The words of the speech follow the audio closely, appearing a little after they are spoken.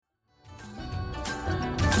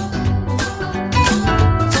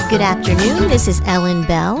Good afternoon. This is Ellen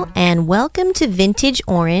Bell, and welcome to Vintage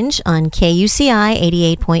Orange on KUCI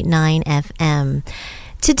 88.9 FM.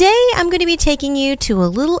 Today, I'm going to be taking you to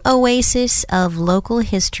a little oasis of local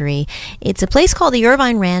history. It's a place called the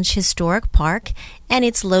Irvine Ranch Historic Park, and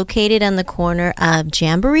it's located on the corner of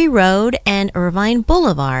Jamboree Road and Irvine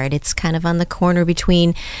Boulevard. It's kind of on the corner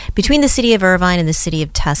between the city of Irvine and the city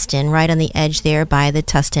of Tustin, right on the edge there by the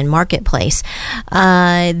Tustin Marketplace.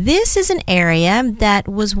 This is an area that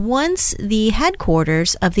was once the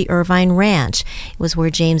headquarters of the Irvine Ranch. It was where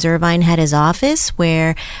James Irvine had his office,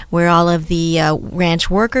 where all of the ranch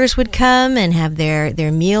workers would come and have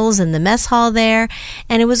their meals in the mess hall there.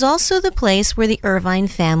 And it was also the place where the Irvine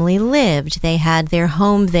family lived. They had their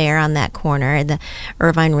home there on that corner, the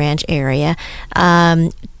Irvine Ranch area.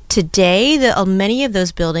 Today, many of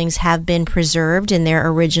those buildings have been preserved in their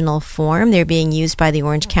original form. They're being used by the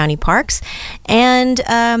Orange County Parks. And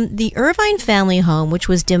the Irvine family home, which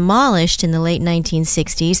was demolished in the late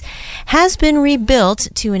 1960s, has been rebuilt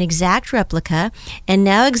to an exact replica and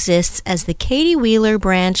now exists as the Katie Wheeler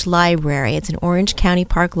Branch Library. It's an Orange County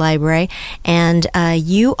Park library, and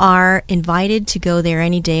you are invited to go there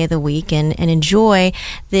any day of the week and enjoy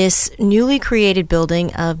this newly created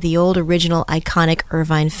building of the old original iconic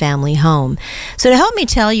Irvine family home. So to help me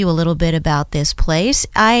tell you a little bit about this place,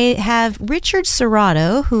 I have Richard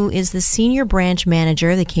Serrato, who is the Senior Branch Manager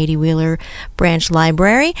of the Katie Wheeler Branch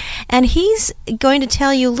Library, and he's going to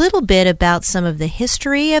tell you a little bit about some of the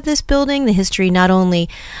history of this building, the history not only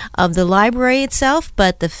of the library itself,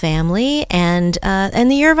 but the family and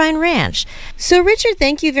the Irvine Ranch. So Richard,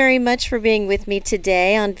 thank you very much for being with me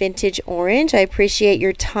today on Vintage Orange. I appreciate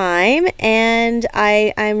your time, and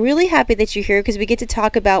I'm really happy that you're here because we get to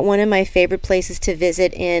talk about one of my favorite places to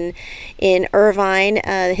visit in Irvine,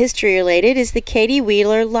 history related, is the Katie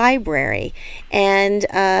Wheeler Library. And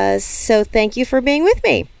so thank you for being with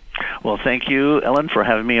me. Well, thank you, Ellen, for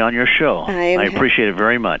having me on your show. I appreciate it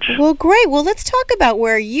very much. Well, great. Well, let's talk about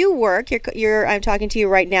where you work. I'm talking to you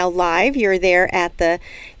right now live. You're there at the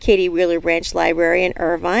Katie Wheeler Branch Library in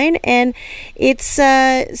Irvine, and it's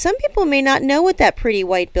some people may not know what that pretty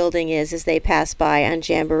white building is as they pass by on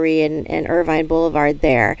Jamboree and Irvine Boulevard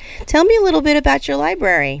there. Tell me a little bit about your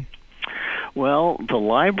library. Well, the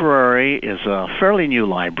library is a fairly new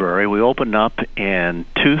library. We opened up in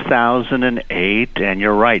 2008, and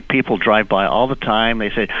you're right, people drive by all the time. They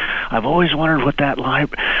say, I've always wondered what that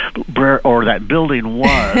library or that building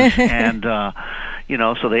was. And,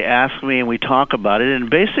 so they ask me, and we talk about it. And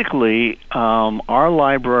basically, our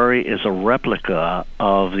library is a replica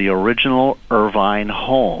of the original Irvine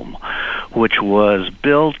home, which was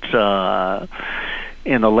built in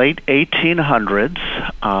the late 1800s.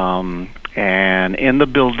 And in the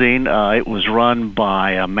building, it was run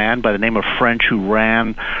by a man by the name of French who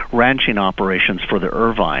ran ranching operations for the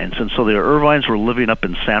Irvines. And so the Irvines were living up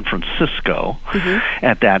in San Francisco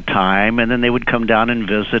at that time, and then they would come down and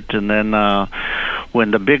visit. And then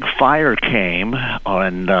when the big fire came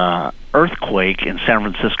and earthquake in San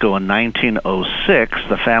Francisco in 1906,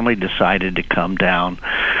 the family decided to come down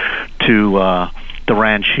to the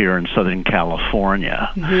ranch here in Southern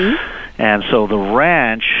California. And so the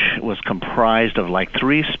ranch was comprised of like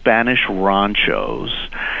 3 Spanish ranchos,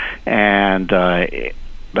 and the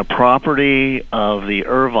property of the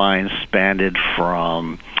Irvines spanned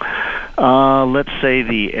from, let's say,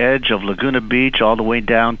 the edge of Laguna Beach all the way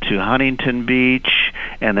down to Huntington Beach,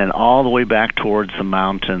 and then all the way back towards the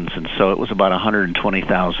mountains. And so it was about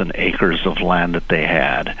 120,000 acres of land that they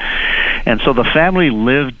had. And so the family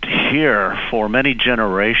lived here for many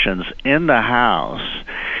generations in the house.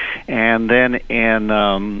 And then in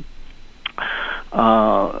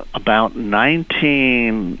about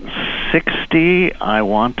 1960, I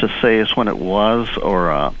want to say is when it was,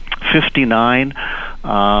 or 59,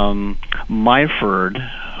 Myford,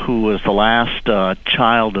 who was the last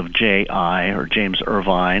child of J.I., or James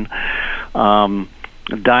Irvine,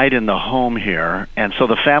 died in the home here, and so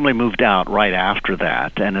the family moved out right after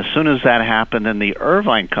that. And as soon as that happened, then the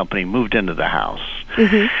Irvine Company moved into the house.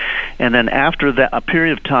 And then after that, a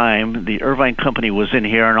period of time, the Irvine Company was in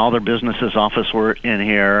here, and all their businesses, office were in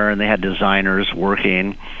here, and they had designers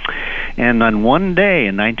working. And then one day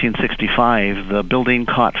in 1965, the building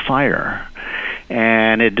caught fire.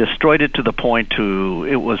 And it destroyed it to the point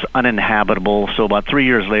it was uninhabitable. So about 3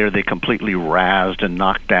 years later, they completely razed and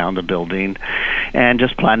knocked down the building and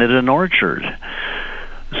just planted an orchard.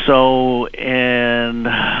 So in,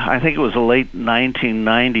 I think it was the late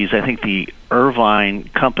 1990s, I think the Irvine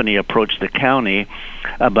Company approached the county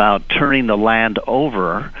about turning the land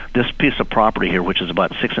over, this piece of property here, which is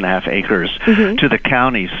about 6.5 acres, to the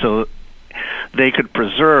county. So they could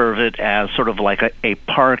preserve it as sort of like a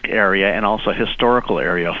park area and also a historical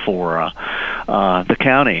area for the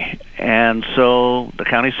county. And so the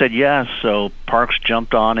county said yes, so Parks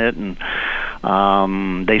jumped on it, and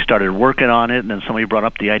they started working on it, and then somebody brought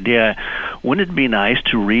up the idea, wouldn't it be nice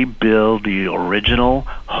to rebuild the original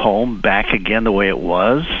home back again the way it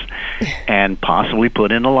was and possibly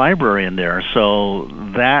put in a library in there? So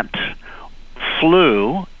that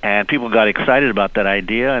flew, and people got excited about that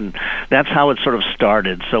idea, and that's how it sort of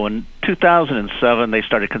started. So in 2007, they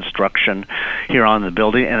started construction here on the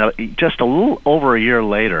building, and just a little over a year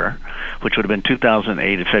later, which would have been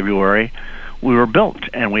 2008 in February, we were built,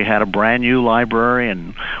 and we had a brand new library,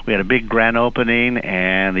 and we had a big grand opening,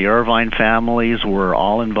 and the Irvine families were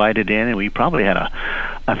all invited in, and we probably had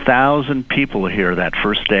 1,000 people here that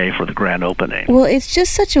first day for the grand opening. Well, it's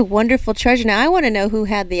just such a wonderful treasure. Now, I want to know who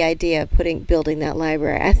had the idea of building that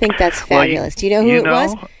library. I think that's fabulous. Do you know who it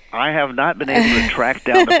was? I have not been able to track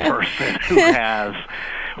down the person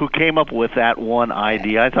who came up with that one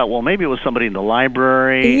idea. I thought, well, maybe it was somebody in the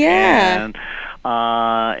library. Yeah. And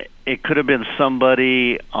it could have been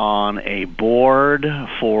somebody on a board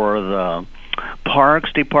for the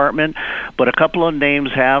Parks Department, but a couple of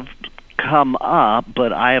names have come up,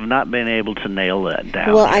 but I have not been able to nail that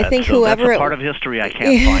down. Well, yet. I think so whoever that's a part of history I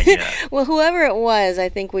can't find yet. Well, whoever it was, I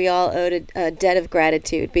think we all owed a debt of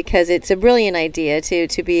gratitude, because it's a brilliant idea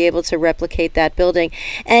to be able to replicate that building.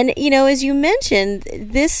 And as you mentioned,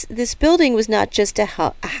 this building was not just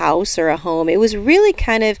a house or a home. It was really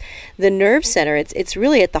kind of the nerve center. It's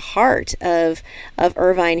really at the heart of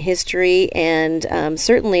Irvine history, and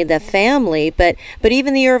certainly the family, but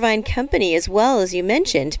even the Irvine Company as well, as you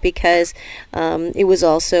mentioned, because it was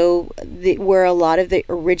also where a lot of the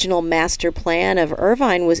original master plan of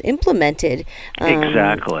Irvine was implemented.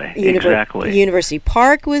 Exactly. University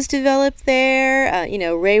Park was developed there.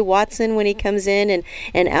 Ray Watson, when he comes in,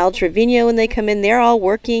 and Al Trevino, when they come in, they're all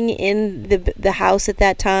working in the house at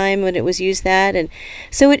that time when it was used that. And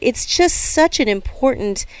so it's just such an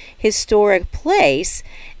important historic place.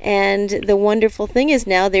 And the wonderful thing is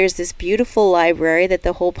now there's this beautiful library that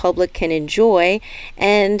the whole public can enjoy,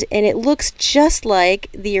 and it looks just like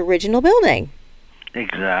the original building.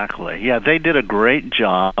 Exactly. Yeah, they did a great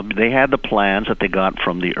job. They had the plans that they got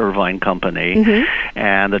from the Irvine Company,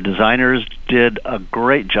 and the designers did a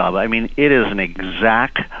great job. I mean, it is an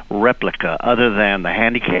exact replica, other than the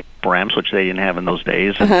handicap ramps, which they didn't have in those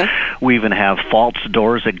days. And we even have false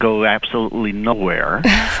doors that go absolutely nowhere,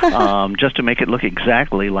 just to make it look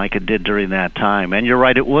exactly like it did during that time. And you're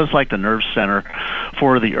right, it was like the nerve center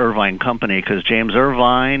for the Irvine Company, because James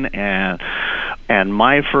Irvine and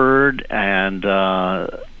Myford and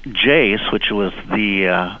Jace, which was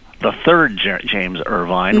the third James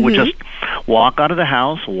Irvine, would just walk out of the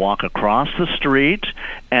house, walk across the street,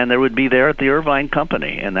 and they would be there at the Irvine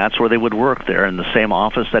Company, and that's where they would work, there in the same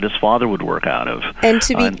office that his father would work out of. And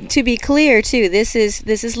to be clear too, this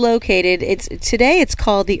is located. Today it's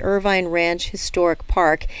called the Irvine Ranch Historic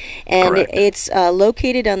Park, and it's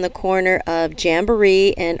located on the corner of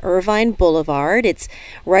Jamboree and Irvine Boulevard. It's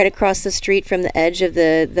right across the street from the edge of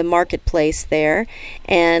the marketplace there,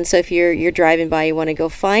 and so if you're driving by, you want to go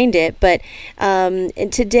find it. But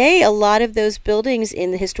and today, a lot of those buildings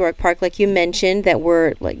in the historic park, like you mentioned, that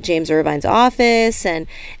were like James Irvine's office and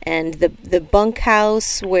the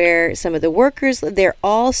bunkhouse where some of the workers live, they're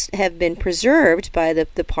all have been preserved by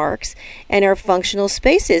the parks and are functional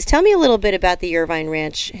spaces. Tell me a little bit about the Irvine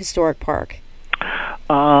Ranch Historic Park.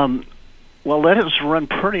 Well, that is run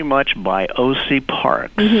pretty much by O.C.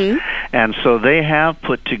 Parks, and so they have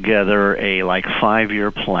put together a 5-year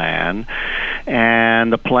plan,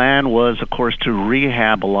 and the plan was, of course, to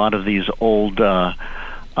rehab a lot of these old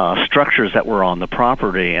structures that were on the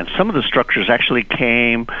property, and some of the structures actually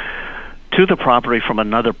came to the property from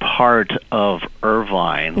another part of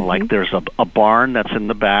Irvine. Like there's a barn that's in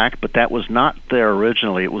the back, but that was not there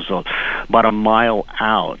originally. It was about a mile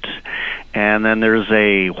out. And then there's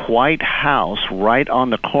a white house right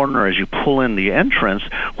on the corner as you pull in the entrance,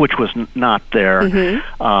 which was not there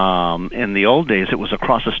in the old days. It was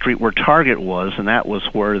across the street where Target was, and that was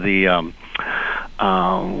where the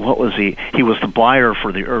what was he? He was the buyer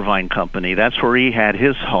for the Irvine Company. That's where he had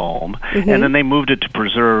his home, and then they moved it to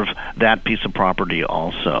preserve that piece of property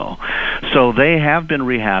also. So they have been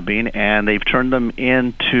rehabbing, and they've turned them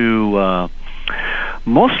into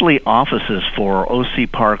mostly offices for O.C.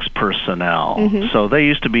 Parks personnel. So they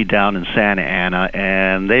used to be down in Santa Ana,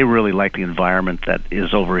 and they really like the environment that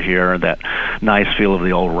is over here, that nice feel of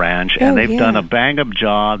the old ranch. And they've done a bang-up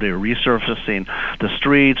job. They're resurfacing the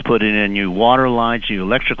streets, putting in new water lines, new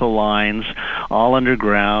electrical lines, all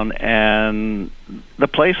underground, and the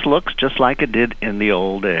place looks just like it did in the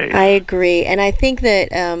old days. I agree, and I think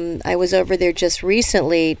that I was over there just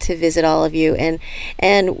recently to visit all of you, and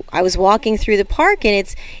I was walking through the park,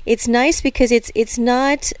 and it's nice because it's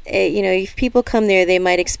not if people come there, they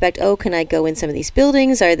might expect, oh, can I go in some of these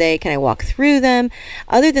buildings? Can I walk through them?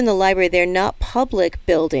 Other than the library, they're not public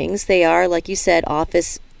buildings. They are, like you said,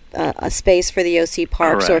 office. A space for the OC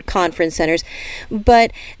parks. Correct. Or conference centers.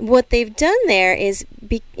 But what they've done there is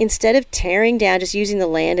instead of tearing down, just using the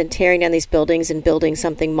land and tearing down these buildings and building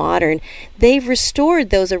something modern, they've restored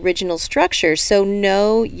those original structures. So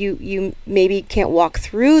no, you maybe can't walk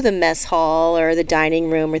through the mess hall or the dining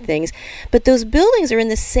room or things, but those buildings are in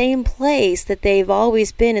the same place that they've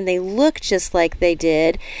always been, and they look just like they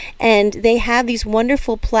did. And they have these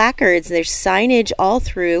wonderful placards, and there's signage all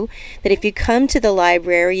through that if you come to the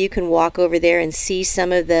library, you can walk over there and see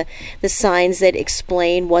some of the signs that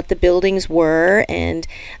explain what the buildings were, and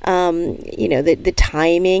the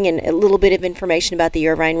timing, and a little bit of information about the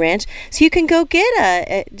Irvine Ranch. So you can go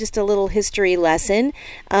get just a little history lesson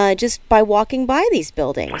just by walking by these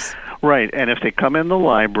buildings. Right, and if they come in the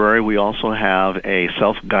library, we also have a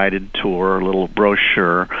self-guided tour, a little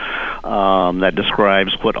brochure that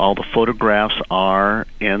describes what all the photographs are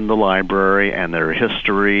in the library and their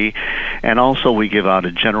history, and also we give out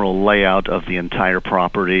a general layout of the entire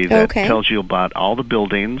property that tells you about all the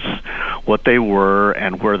buildings, what they were,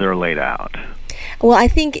 and where they're laid out. Well, I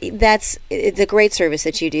think it's a great service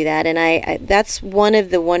that you do that, and I that's one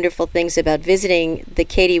of the wonderful things about visiting the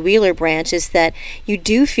Katie Wheeler branch is that you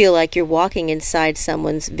do feel like you're walking inside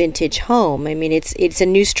someone's vintage home. I mean, it's a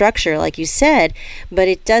new structure, like you said, but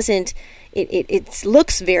it doesn't. It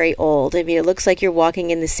looks very old. I mean, it looks like you're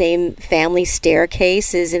walking in the same family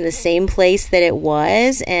staircase, is in the same place that it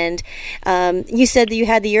was. And you said that you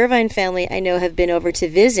had the Irvine family, I know, have been over to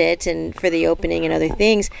visit and for the opening and other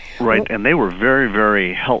things. Right, and they were very,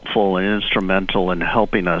 very helpful and instrumental in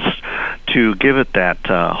helping us to give it that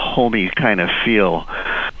homey kind of feel.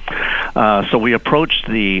 So we approached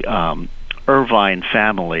the Irvine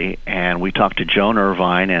family, and we talked to Joan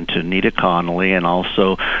Irvine and to Nita Connolly and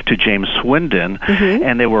also to James Swindon,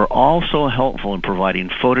 and they were also helpful in providing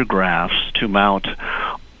photographs to mount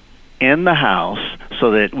in the house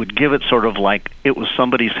so that it would give it sort of like it was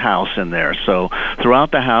somebody's house in there. So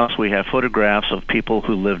throughout the house we have photographs of people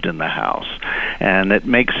who lived in the house, and it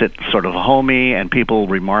makes it sort of homey, and people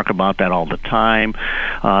remark about that all the time.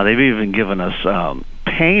 They've even given us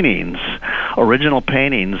paintings, original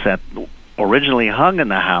paintings that originally hung in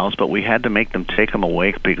the house, but we had to make them take them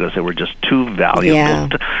away because they were just too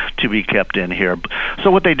valuable to be kept in here. So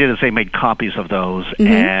what they did is they made copies of those,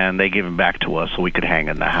 and they gave them back to us so we could hang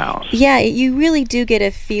in the house. Yeah, you really do get a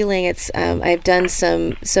feeling. It's I've done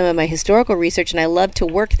some of my historical research, and I love to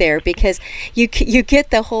work there because you get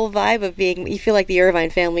the whole vibe of you feel like the Irvine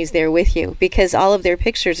family's there with you because all of their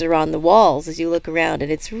pictures are on the walls as you look around,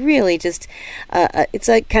 and it's really just it's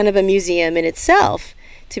like kind of a museum in itself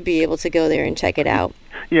to be able to go there and check it out.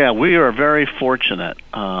 Yeah, we are very fortunate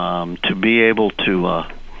to be able to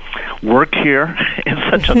work here in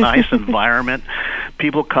such a nice environment.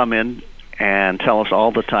 People come in and tell us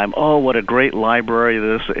all the time, oh, what a great library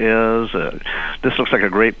this is. This looks like a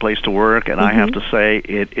great place to work, and I have to say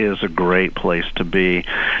it is a great place to be.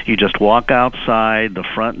 You just walk outside the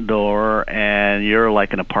front door, and you're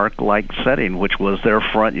like in a park-like setting, which was their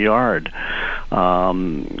front yard.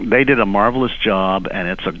 They did a marvelous job, and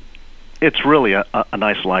it's really a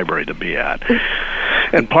nice library to be at.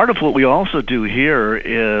 And part of what we also do here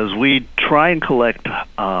is we try and collect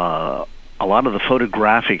a lot of the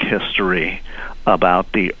photographic history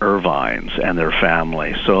about the Irvines and their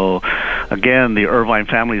family. So, again, the Irvine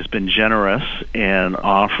family has been generous in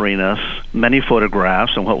offering us many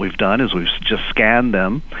photographs, and what we've done is we've just scanned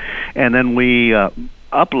them, and then we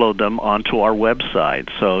upload them onto our website.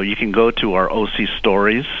 So you can go to our OC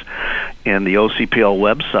Stories in the OCPL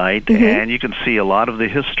website, and you can see a lot of the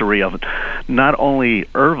history of not only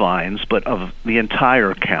Irvines, but of the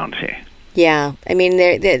entire county. Yeah, I mean,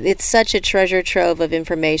 it's such a treasure trove of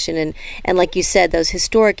information, and like you said, those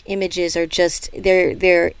historic images are just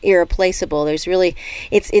they're irreplaceable. There's really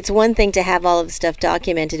it's one thing to have all of the stuff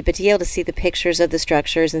documented, but to be able to see the pictures of the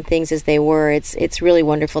structures and things as they were, it's really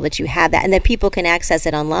wonderful that you have that and that people can access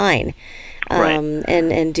it online.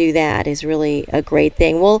 And do that is really a great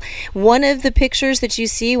thing. Well, one of the pictures that you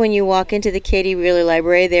see when you walk into the Katie Wheeler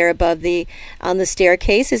Library there above on the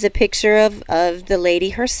staircase is a picture of the lady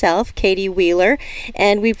herself, Katie Wheeler,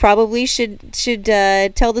 and we probably should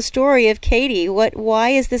tell the story of Katie. Why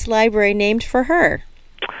is this library named for her?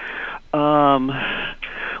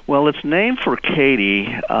 Well, it's named for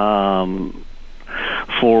Katie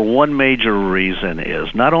for one major reason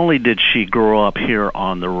is not only did she grow up here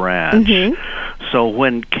on the ranch, so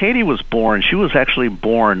when Katie was born, she was actually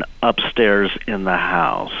born upstairs in the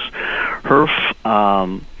house. Her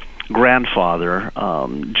grandfather,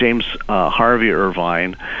 James Harvey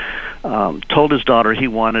Irvine, told his daughter he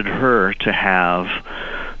wanted her to have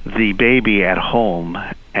the baby at home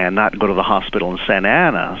and not go to the hospital in Santa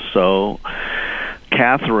Ana. So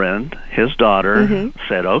Catherine, his daughter,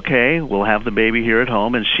 said, okay, we'll have the baby here at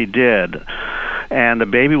home, and she did. And the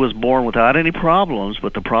baby was born without any problems,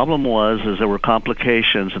 but the problem was there were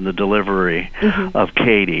complications in the delivery of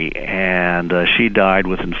Katie, and she died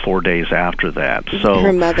within 4 days after that. So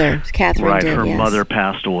her mother, Catherine, right, did, her yes. mother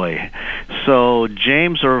passed away. So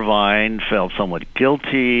James Irvine felt somewhat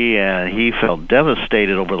guilty, and he felt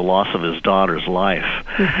devastated over the loss of his daughter's life.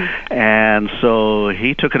 And so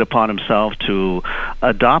he took it upon himself to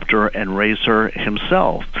adopt her and raise her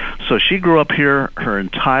himself. So she grew up here her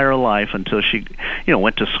entire life until she,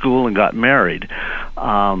 went to school and got married.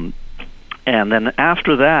 And then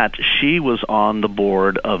after that, she was on the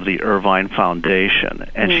board of the Irvine Foundation,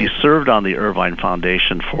 and she served on the Irvine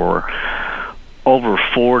Foundation for over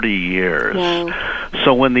 40 years. Wow.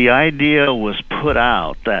 So when the idea was put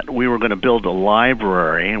out that we were going to build a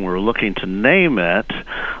library and we were looking to name it,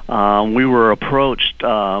 we were approached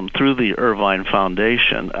through the Irvine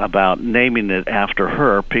Foundation about naming it after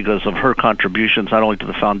her because of her contributions not only to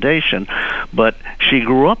the foundation, but she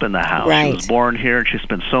grew up in the house. Right. She was born here and she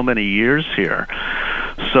spent so many years here.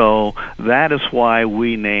 So that is why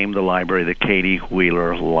we named the library the Katie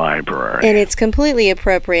Wheeler Library. And it's completely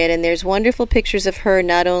appropriate, and there's wonderful pictures of her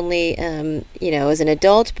not only, as an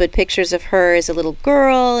adult, but pictures of her as a little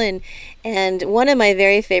girl, and one of my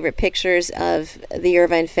very favorite pictures of the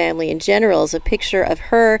Irvine family in general is a picture of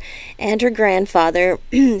her and her grandfather,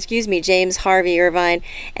 James Harvey Irvine,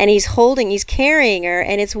 and he's carrying her,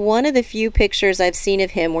 and it's one of the few pictures I've seen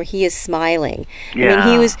of him where he is smiling. Yeah. I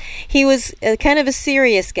mean, he was kind of a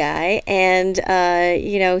serious guy, and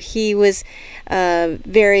he was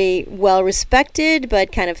very well respected,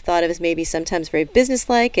 but kind of thought of as maybe sometimes very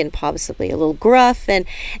businesslike and possibly a little gruff. And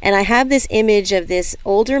I have this image of this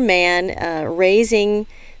older man raising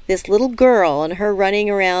this little girl and her running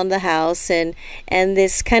around the house, and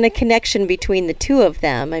this kind of connection between the two of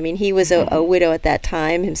them. I mean, he was a widow at that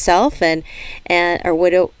time himself, widower.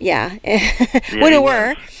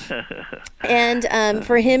 And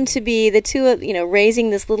for him to be the two of, raising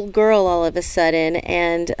this little girl all of a sudden,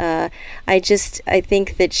 and I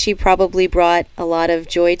think that she probably brought a lot of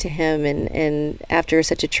joy to him, and after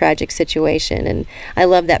such a tragic situation, and I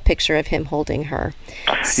love that picture of him holding her.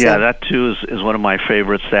 So, yeah, that too is one of my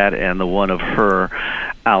favorites. That and the one of her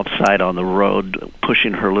outside on the road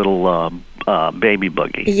pushing her little baby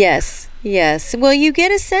buggy. Yes. Well, you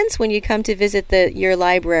get a sense when you come to visit your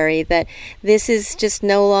library that this is just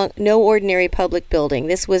no ordinary public building.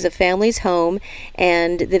 This was a family's home,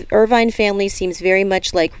 and the Irvine family seems very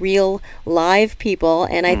much like real live people.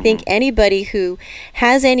 And I think anybody who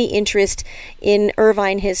has any interest in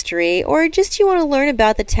Irvine history, or just you want to learn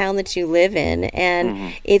about the town that you live in,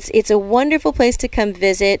 and it's a wonderful place to come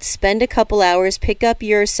visit, spend a couple hours, pick up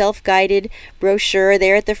your self-guided brochure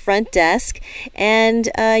there at the front desk,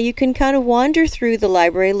 and you can kind of wander through the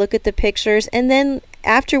library, look at the pictures, and then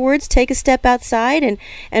afterwards take a step outside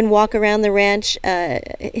and walk around the ranch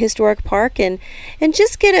historic park and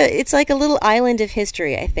just it's like a little island of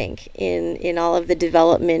history, I think, in all of the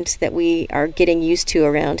development that we are getting used to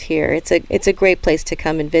around here. It's a great place to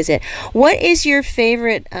come and visit. What is your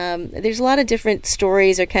favorite? There's a lot of different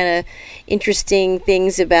stories or kind of interesting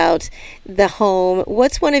things about the home.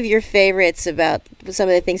 What's one of your favorites about some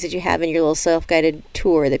of the things that you have in your little self-guided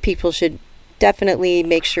tour that people should definitely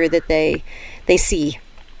make sure that they see?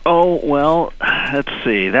 Oh, well, let's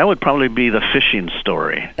see. That would probably be the fishing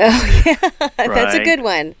story. Oh, yeah. Right? That's a good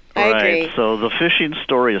one. I agree. So the fishing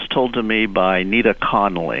story is told to me by Nita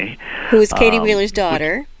Connolly, who is Katie Wheeler's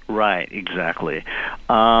daughter. Right, exactly.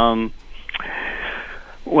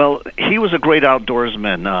 Well, he was a great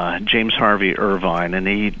outdoorsman, James Harvey Irvine, and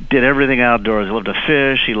he did everything outdoors. He loved to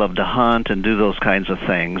fish, he loved to hunt, and do those kinds of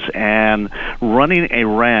things. And running a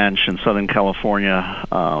ranch in Southern California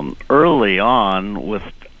early on with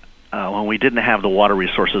when we didn't have the water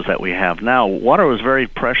resources that we have now, water was very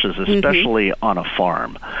precious, especially on a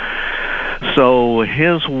farm. So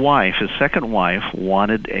his second wife,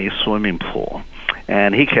 wanted a swimming pool.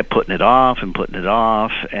 And he kept putting it off,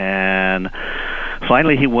 and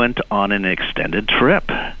finally he went on an extended trip.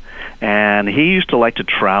 And he used to like to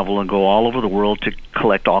travel and go all over the world to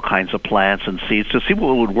collect all kinds of plants and seeds to see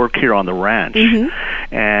what would work here on the ranch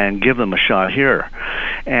and give them a shot here.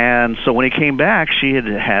 And so when he came back, she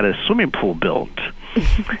had a swimming pool built.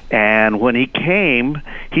 And when he came,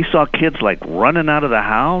 he saw kids like running out of the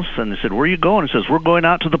house, and he said, "Where are you going?" He says, "We're going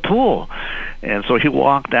out to the pool." And so he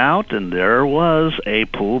walked out, and there was a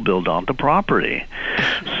pool built on the property.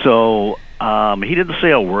 So he didn't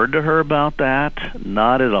say a word to her about that,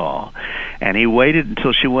 not at all. And he waited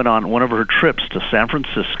until she went on one of her trips to San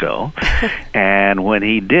Francisco. And when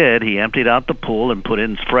he did, he emptied out the pool and put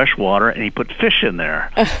in fresh water, and he put fish in there.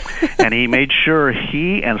 And he made sure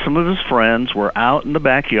he and some of his friends were out in the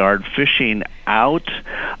backyard fishing out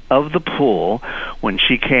of the pool when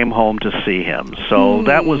she came home to see him. So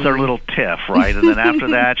that was their little tiff, right? And then after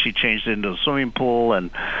that, she changed it into a swimming pool,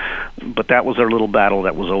 but that was their little battle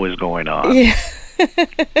that was always going on. Yeah.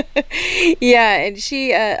 Yeah, and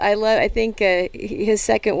she, I think his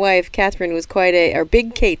second wife, Catherine, was quite or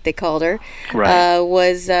Big Kate, they called her, right.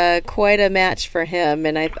 Was quite a match for him,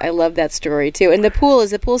 and I love that story, too. And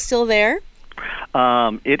is the pool still there?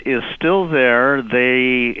 It is still there.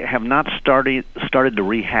 They have not started to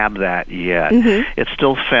rehab that yet. It's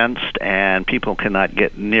still fenced, and people cannot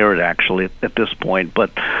get near it, actually, at this point.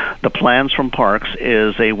 But the plans from Parks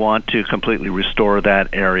is they want to completely restore that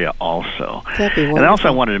area also. That'd be wonderful. And also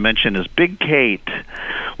I wanted to mention is Big Kate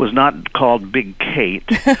was not called Big Kate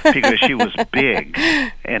because she was big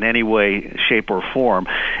in any way, shape, or form.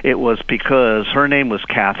 It was because her name was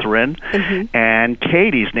Catherine, and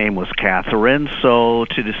Katie's name was Catherine. So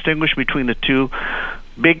to distinguish between the two,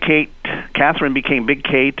 Big Kate, Catherine became Big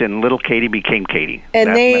Kate, and Little Katie became Katie.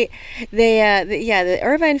 And the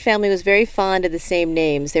Irvine family was very fond of the same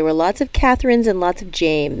names. There were lots of Catherines and lots of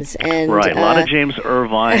James. And right, a lot of James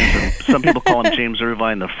Irvines. And some people call him James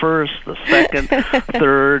Irvine the first, the second,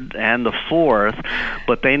 third, and the fourth,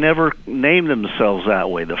 but they never named themselves that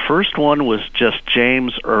way. The first one was just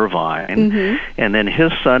James Irvine, and then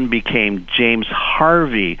his son became James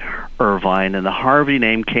Harvey Irvine, and the Harvey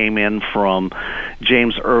name came in from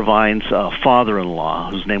James Irvine's father-in-law,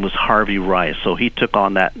 whose name was Harvey Rice, so he took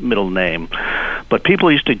on that middle name. But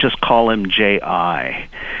people used to just call him J.I.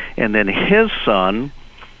 And then his son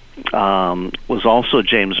was also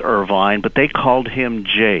James Irvine, but they called him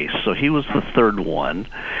Jace, so he was the third one.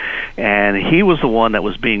 And he was the one that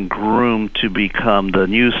was being groomed to become the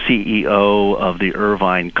new CEO of the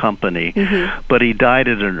Irvine Company, but he died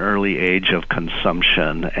at an early age of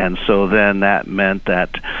consumption. And so then that meant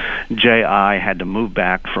that J.I. had to move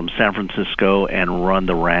back from San Francisco and run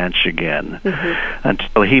the ranch again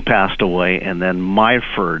until he passed away. And then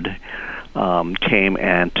Myford came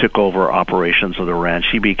and took over operations of the ranch.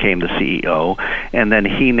 He became the CEO, and then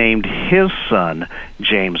he named his son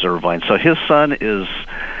James Irvine. So his son is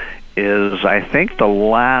I think the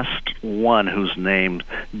last one who's named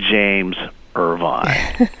James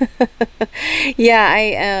Irvine.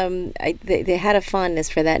 Yeah, they had a fondness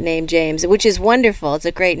for that name, James, which is wonderful. It's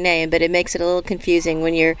a great name, but it makes it a little confusing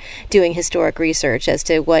when you're doing historic research as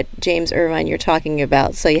to what James Irvine you're talking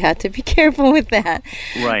about. So you have to be careful with that.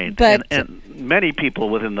 Right. But and many people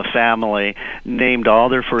within the family named all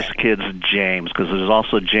their first kids James, because there's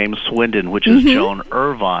also James Swindon, which is Joan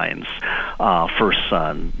Irvine's first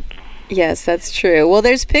son. Yes, that's true. Well,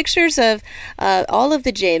 there's pictures of all of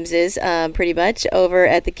the Jameses, pretty much, over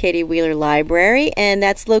at the Katie Wheeler Library, and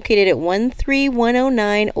that's located at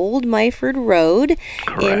 13109 Old Myford Road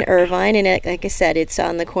in Irvine. And like I said, it's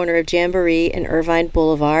on the corner of Jamboree and Irvine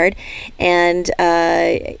Boulevard. And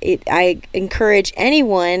I encourage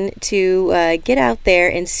anyone to get out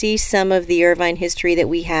there and see some of the Irvine history that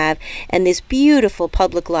we have, and this beautiful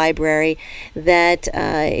public library that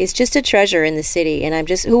is just a treasure in the city. And I'm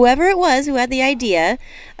just, whoever it was who had the idea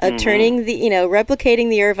of turning replicating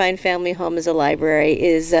the Irvine family home as a library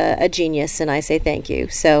is a genius, and I say thank you.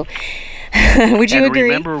 So would you agree?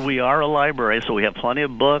 Remember, we are a library, so we have plenty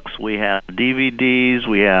of books, we have DVDs,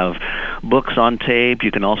 we have books on tape. You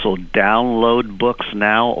can also download books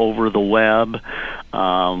now over the web.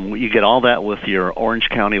 You get all that with your Orange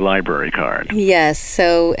County Library card. Yes,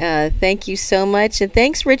 so thank you so much. And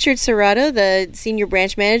thanks, Richard Serrato, the Senior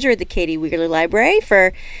Branch Manager at the Katie Wheeler Library,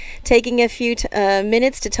 for taking a few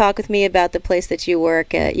minutes to talk with me about the place that you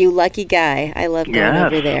work. You lucky guy. I love going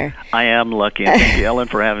over there. I am lucky. And thank you, Ellen,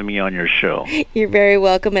 for having me on your show. You're very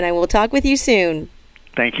welcome, and I will talk with you soon.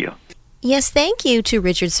 Thank you. Yes, thank you to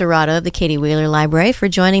Richard Serrato of the Katie Wheeler Library for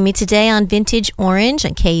joining me today on Vintage Orange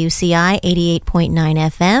on KUCI 88.9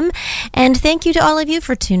 FM. And thank you to all of you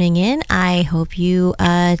for tuning in. I hope you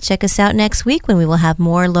check us out next week when we will have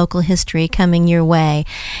more local history coming your way.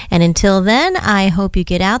 And until then, I hope you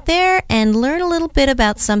get out there and learn a little bit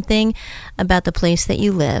about something about the place that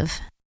you live.